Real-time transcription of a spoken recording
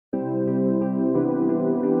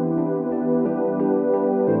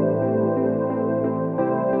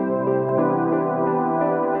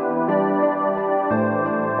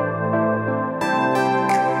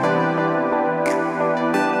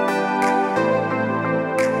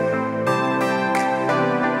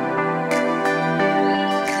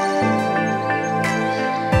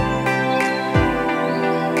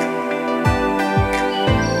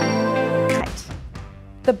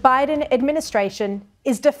Biden administration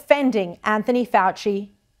is defending Anthony Fauci,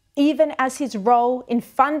 even as his role in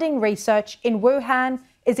funding research in Wuhan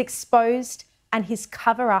is exposed and his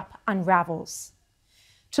cover-up unravels.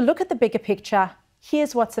 To look at the bigger picture,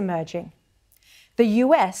 here's what's emerging. The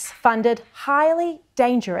US funded highly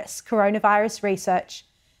dangerous coronavirus research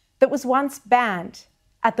that was once banned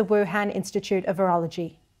at the Wuhan Institute of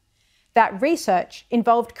Virology. That research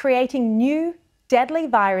involved creating new deadly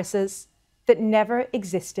viruses that never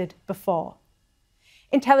existed before.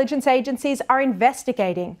 Intelligence agencies are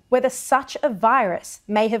investigating whether such a virus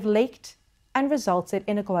may have leaked and resulted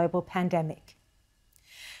in a global pandemic.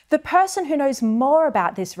 The person who knows more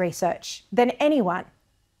about this research than anyone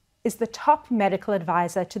is the top medical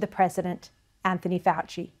advisor to the president, Anthony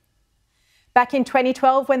Fauci. Back in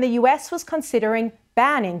 2012, when the US was considering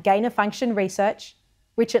banning gain-of-function research,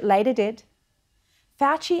 which it later did,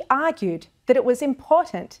 Fauci argued that it was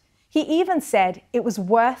important. He even said it was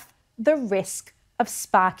worth the risk of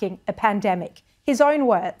sparking a pandemic. His own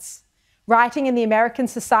words, writing in the American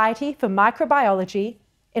Society for Microbiology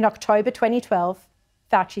in October 2012,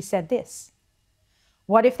 Fauci said this: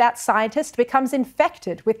 "What if that scientist becomes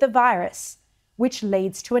infected with the virus, which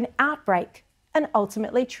leads to an outbreak and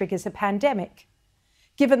ultimately triggers a pandemic?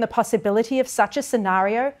 Given the possibility of such a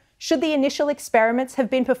scenario, should the initial experiments have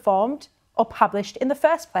been performed or published in the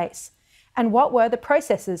first place? And what were the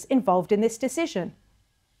processes involved in this decision?"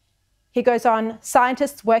 He goes on,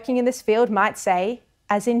 "Scientists working in this field might say,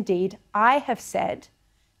 as indeed I have said,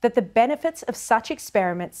 that the benefits of such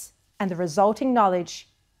experiments and the resulting knowledge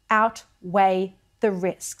outweigh the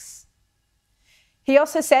risks." He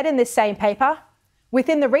also said in this same paper,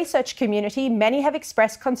 "Within the research community, many have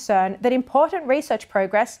expressed concern that important research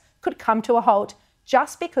progress could come to a halt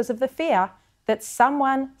just because of the fear that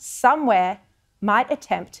someone somewhere might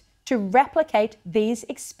attempt to replicate these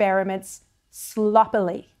experiments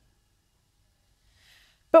sloppily."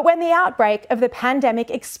 But when the outbreak of the pandemic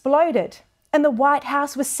exploded and the White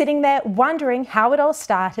House was sitting there wondering how it all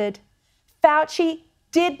started, Fauci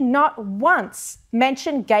did not once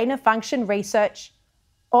mention gain-of-function research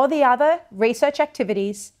or the other research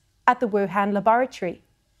activities at the Wuhan laboratory.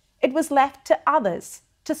 It was left to others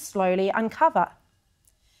to slowly uncover.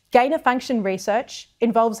 Gain-of-function research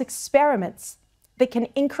involves experiments that can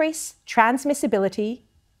increase transmissibility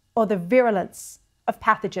or the virulence of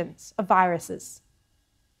pathogens, of viruses.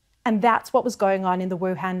 And that's what was going on in the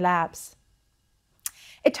Wuhan labs.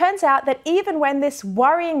 It turns out that even when this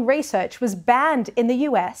worrying research was banned in the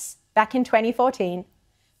US back in 2014,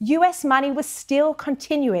 US money was still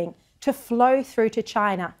continuing to flow through to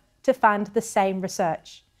China to fund the same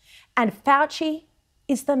research. And Fauci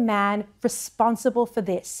is the man responsible for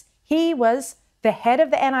this. He was the head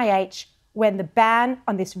of the NIH when the ban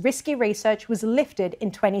on this risky research was lifted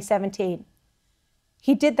in 2017.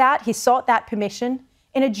 He did that, he sought that permission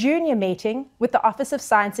in a junior meeting with the Office of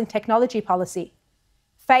Science and Technology Policy,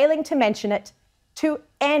 failing to mention it to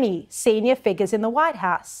any senior figures in the White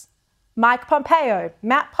House. Mike Pompeo,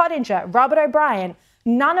 Matt Pottinger, Robert O'Brien,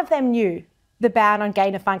 none of them knew the ban on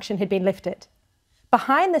gain-of-function had been lifted.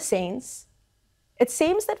 Behind the scenes, it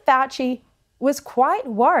seems that Fauci was quite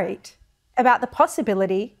worried about the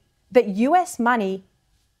possibility that US money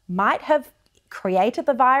might have created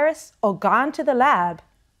the virus or gone to the lab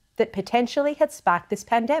that potentially had sparked this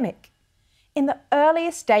pandemic. In the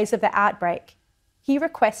earliest days of the outbreak, he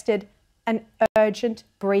requested an urgent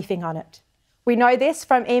briefing on it. We know this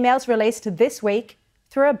from emails released this week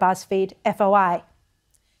through a BuzzFeed FOI.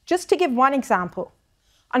 Just to give one example,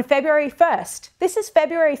 on February 1st, this is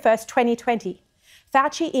February 1st, 2020,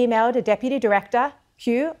 Fauci emailed a deputy director,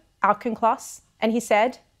 Hugh Auchincloss, and he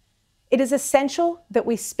said, "It is essential that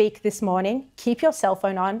we speak this morning. Keep your cell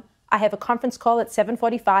phone on. I have a conference call at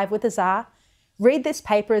 7:45 with the Tsar. Read this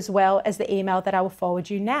paper as well as the email that I will forward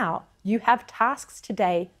you now. You have tasks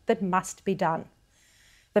today that must be done."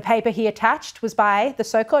 The paper he attached was by the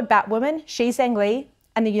so-called batwoman, Zhengli Shi,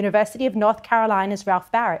 and the University of North Carolina's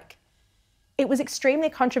Ralph Barrick. It was extremely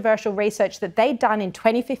controversial research that they'd done in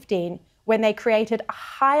 2015 when they created a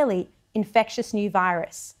highly infectious new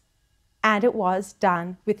virus. And it was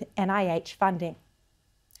done with NIH funding.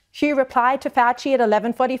 Hugh replied to Fauci at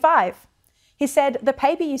 11:45. He said, "The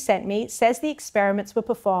paper you sent me says the experiments were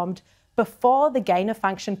performed before the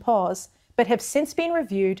gain-of-function pause, but have since been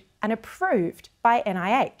reviewed and approved by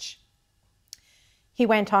NIH. He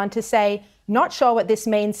went on to say, "Not sure what this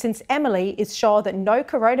means since Emily is sure that no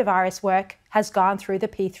coronavirus work has gone through the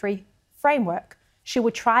P3 framework. She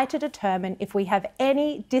will try to determine if we have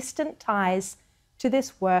any distant ties to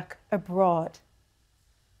this work abroad."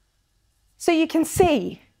 So you can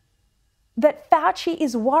see that Fauci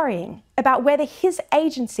is worrying about whether his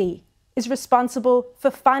agency is responsible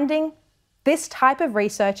for funding this type of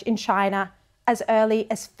research in China as early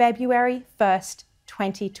as February 1st,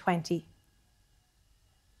 2020.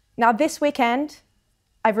 Now, this weekend,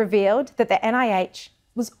 I've revealed that the NIH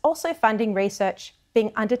was also funding research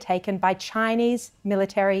being undertaken by Chinese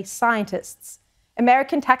military scientists.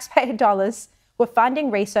 American taxpayer dollars were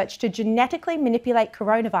funding research to genetically manipulate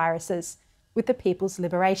coronaviruses with the People's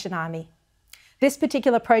Liberation Army. This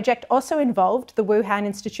particular project also involved the Wuhan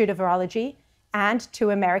Institute of Virology and 2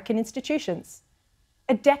 American institutions.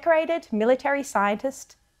 A decorated military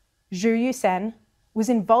scientist, Zhu Yusen, was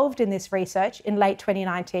involved in this research in late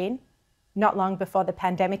 2019, not long before the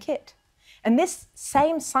pandemic hit. And this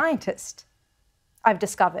same scientist, I've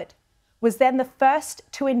discovered, was then the first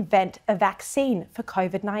to invent a vaccine for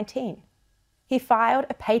COVID-19. He filed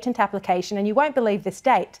a patent application, and you won't believe this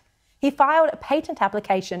date. He filed a patent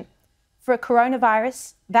application for a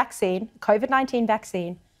coronavirus vaccine, COVID-19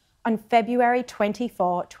 vaccine, on February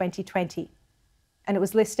 24, 2020. And it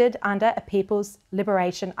was listed under a People's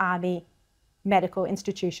Liberation Army medical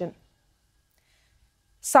institution.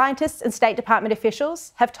 Scientists and State Department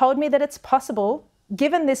officials have told me that it's possible,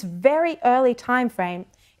 given this very early time frame,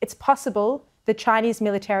 it's possible the Chinese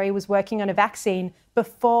military was working on a vaccine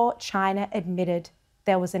before China admitted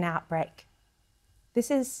there was an outbreak.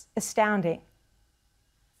 This is astounding.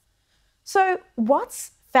 So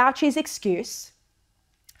what's Fauci's excuse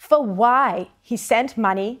for why he sent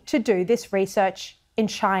money to do this research in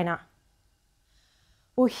China?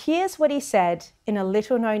 Well, here's what he said in a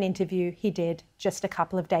little-known interview he did just a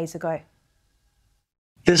couple of days ago.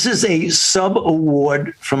 This is a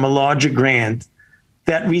sub-award from a larger grant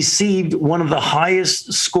that received one of the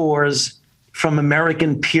highest scores from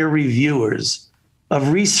American peer reviewers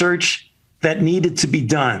of research that needed to be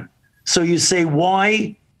done. So you say,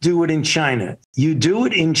 why do it in China? You do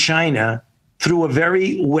it in China through a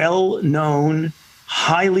very well-known,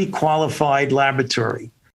 highly qualified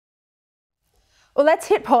laboratory. Well, let's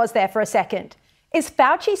hit pause there for a second. Is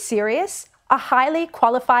Fauci serious? A highly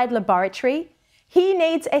qualified laboratory? He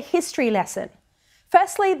needs a history lesson.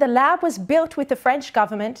 Firstly, the lab was built with the French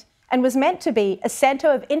government and was meant to be a centre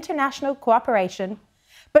of international cooperation.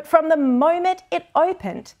 But from the moment it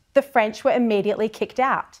opened, the French were immediately kicked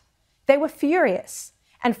out. They were furious,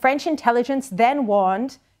 and French intelligence then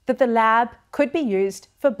warned that the lab could be used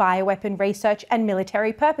for bioweapon research and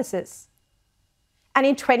military purposes. And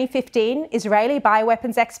in 2015, Israeli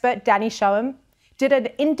bioweapons expert Danny Shoham did an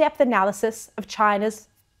in-depth analysis of China's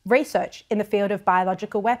research in the field of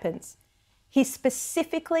biological weapons. He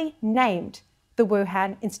specifically named the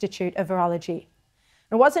Wuhan Institute of Virology.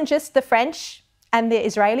 It wasn't just the French and the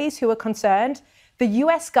Israelis who were concerned. The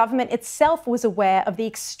US government itself was aware of the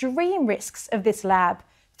extreme risks of this lab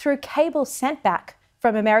through cables sent back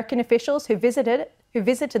from American officials who visited the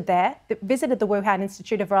Wuhan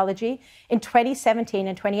Institute of Virology in 2017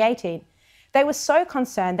 and 2018. They were so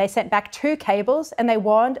concerned, they sent back 2 cables and they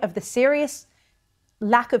warned of the serious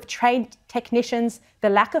lack of trained technicians, the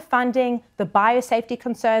lack of funding, the biosafety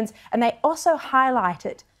concerns, and they also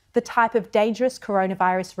highlighted the type of dangerous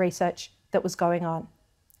coronavirus research that was going on.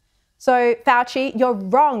 So, Fauci, you're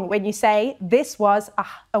wrong when you say this was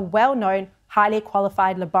a well-known, highly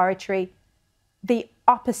qualified laboratory. The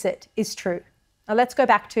opposite is true. Now, let's go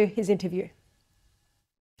back to his interview.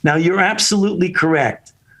 Now, you're absolutely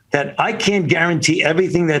correct that I can't guarantee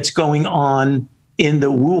everything that's going on in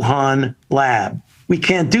the Wuhan lab. We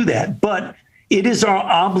can't do that, but it is our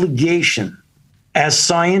obligation as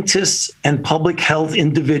scientists and public health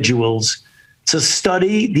individuals to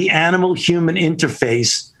study the animal-human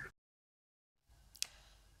interface.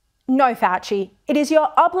 No, Fauci, it is your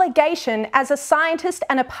obligation as a scientist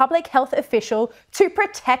and a public health official to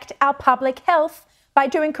protect our public health by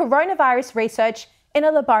doing coronavirus research in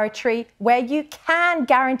a laboratory where you can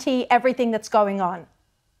guarantee everything that's going on.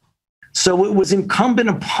 So it was incumbent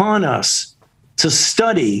upon us to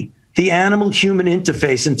study the animal-human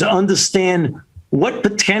interface and to understand what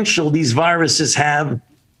potential these viruses have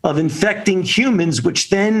of infecting humans, which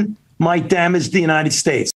then might damage the United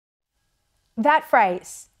States. That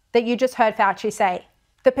phrase that you just heard Fauci say,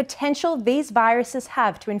 the potential these viruses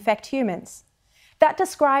have to infect humans, that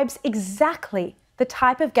describes exactly the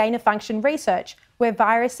type of gain-of-function research where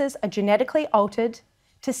viruses are genetically altered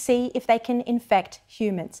to see if they can infect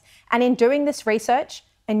humans. And in doing this research,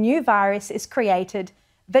 a new virus is created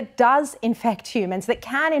that does infect humans, that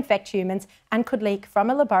can infect humans and could leak from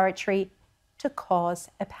a laboratory to cause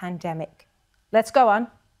a pandemic. Let's go on.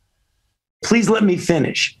 Please let me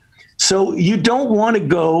finish. So you don't want to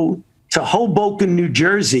go to Hoboken, New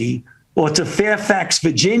Jersey, or to Fairfax,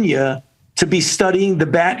 Virginia, to be studying the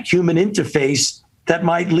bat-human interface that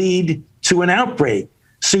might lead to an outbreak.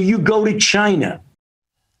 So you go to China.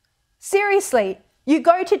 Seriously, you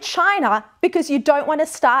go to China because you don't want to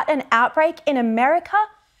start an outbreak in America?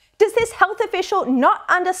 Does this health official not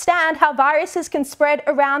understand how viruses can spread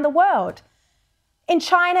around the world? In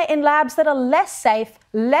China, in labs that are less safe,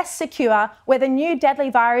 less secure, where the new deadly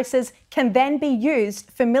viruses can then be used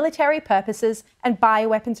for military purposes and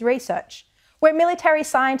bioweapons research, where military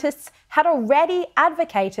scientists had already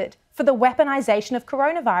advocated for the weaponization of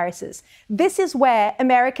coronaviruses. This is where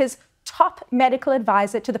America's top medical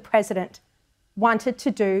advisor to the president wanted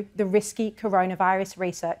to do the risky coronavirus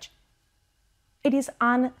research. It is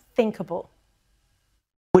unthinkable.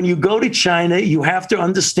 When you go to China, you have to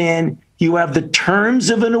understand you have the terms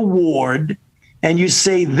of an award, and you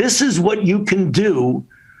say, this is what you can do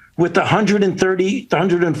with the $130,000 to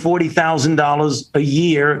 $140,000 a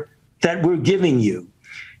year that we're giving you.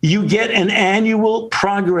 You get an annual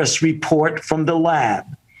progress report from the lab.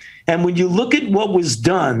 And when you look at what was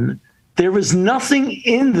done, there is nothing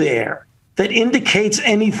in there that indicates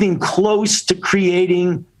anything close to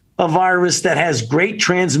creating a virus that has great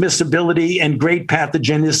transmissibility and great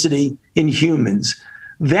pathogenicity in humans.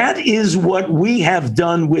 That is what we have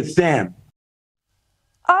done with them.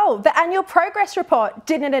 Oh, the annual progress report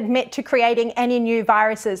didn't admit to creating any new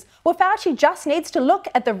viruses. Well, Fauci just needs to look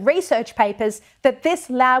at the research papers that this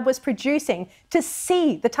lab was producing to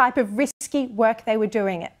see the type of risky work they were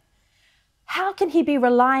doing it. How can he be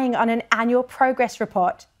relying on an annual progress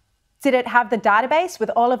report? Did it have the database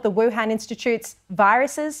with all of the Wuhan Institute's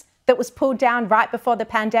viruses that was pulled down right before the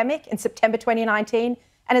pandemic in September 2019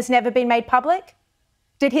 and has never been made public?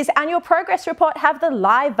 Did his annual progress report have the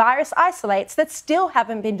live virus isolates that still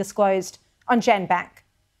haven't been disclosed on GenBank?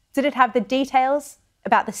 Did it have the details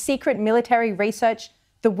about the secret military research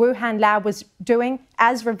the Wuhan lab was doing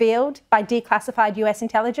as revealed by declassified US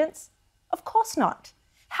intelligence? Of course not.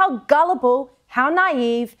 How gullible, how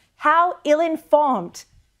naive, how ill-informed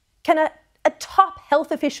can a top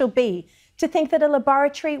health official be to think that a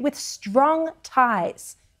laboratory with strong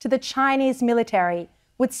ties to the Chinese military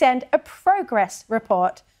would send a progress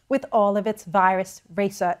report with all of its virus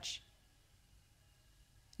research?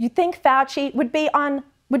 You'd think Fauci would be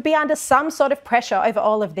under some sort of pressure over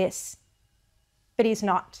all of this, but he's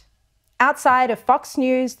not. Outside of Fox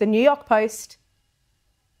News, the New York Post,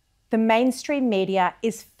 the mainstream media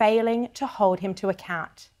is failing to hold him to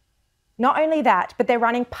account. Not only that, but they're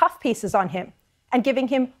running puff pieces on him and giving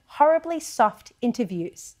him horribly soft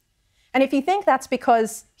interviews. And if you think that's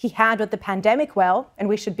because he handled the pandemic well, and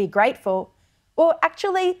we should be grateful, well,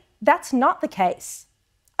 actually, that's not the case.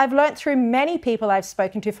 I've learned through many people I've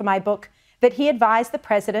spoken to for my book that he advised the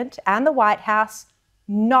president and the White House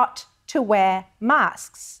not to wear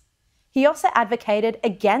masks. He also advocated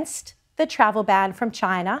against the travel ban from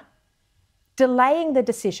China, delaying the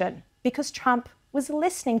decision because Trump was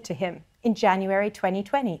listening to him in January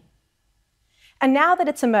 2020. And now that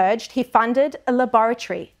it's emerged, he funded a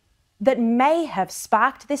laboratory that may have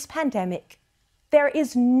sparked this pandemic. There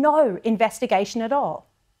is no investigation at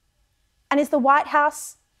all. And is the White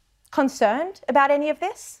House concerned about any of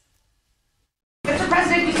this? Mr.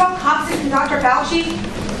 President, you saw confidence in Dr. Fauci?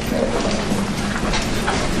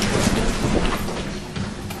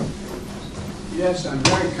 Yes, I'm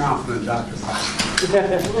very confident, Dr. Fauci.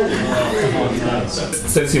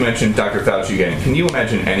 Since you mentioned Dr. Fauci again, can you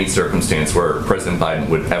imagine any circumstance where President Biden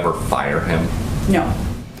would ever fire him? No.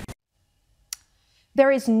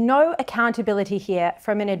 There is no accountability here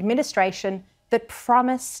from an administration that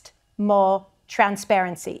promised more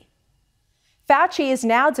transparency. Fauci is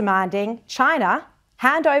now demanding China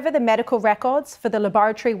hand over the medical records for the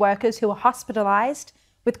laboratory workers who were hospitalized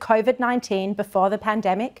with COVID-19 before the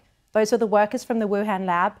pandemic. Those are the workers from the Wuhan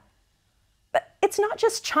lab. But it's not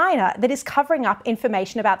just China that is covering up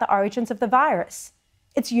information about the origins of the virus.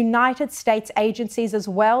 It's United States agencies as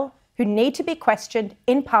well who need to be questioned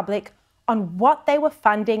in public on what they were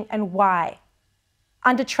funding and why.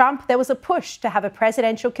 Under Trump, there was a push to have a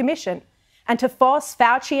presidential commission and to force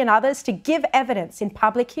Fauci and others to give evidence in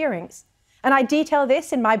public hearings. And I detail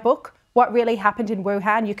this in my book, What Really Happened in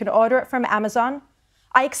Wuhan. You can order it from Amazon.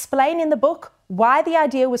 I explain in the book why the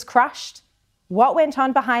idea was crushed, what went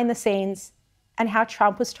on behind the scenes, and how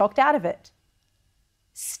Trump was talked out of it.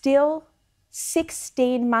 Still,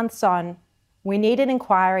 16 months on, we need an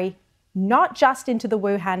inquiry, not just into the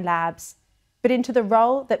Wuhan labs, but into the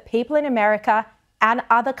role that people in America and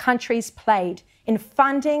other countries played in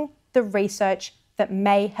funding the research that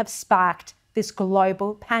may have sparked this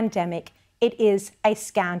global pandemic. It is a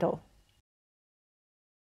scandal.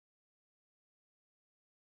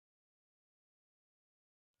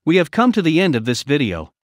 We have come to the end of this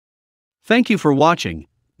video. Thank you for watching.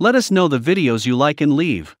 Let us know the videos you like and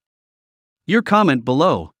leave your comment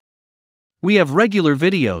below. We have regular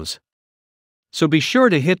videos, so be sure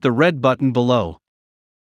to hit the red button below.